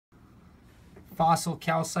fossil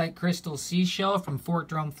calcite crystal seashell from Fort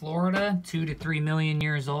Drum, Florida. 2 to 3 million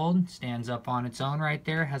years old. Stands up on its own right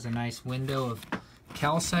there. Has a nice window of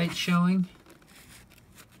calcite showing.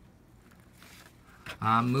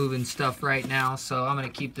 I'm moving stuff right now, so I'm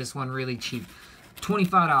going to keep this one really cheap.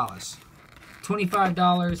 $25.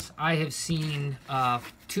 $25. I have seen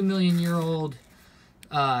 2 million year old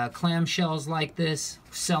clam shells like this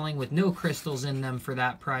selling with no crystals in them for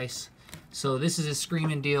that price. So this is a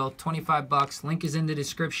screaming deal. 25 bucks. Link is in the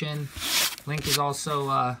description. Link is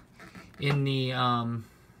also in the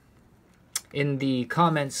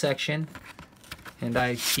comment section. And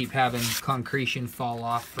I keep having concretion fall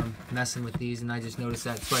off from messing with these, and I just noticed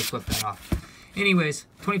that, so I flipped that off. Anyways,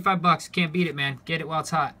 25 bucks. Can't beat it, man. Get it while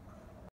it's hot.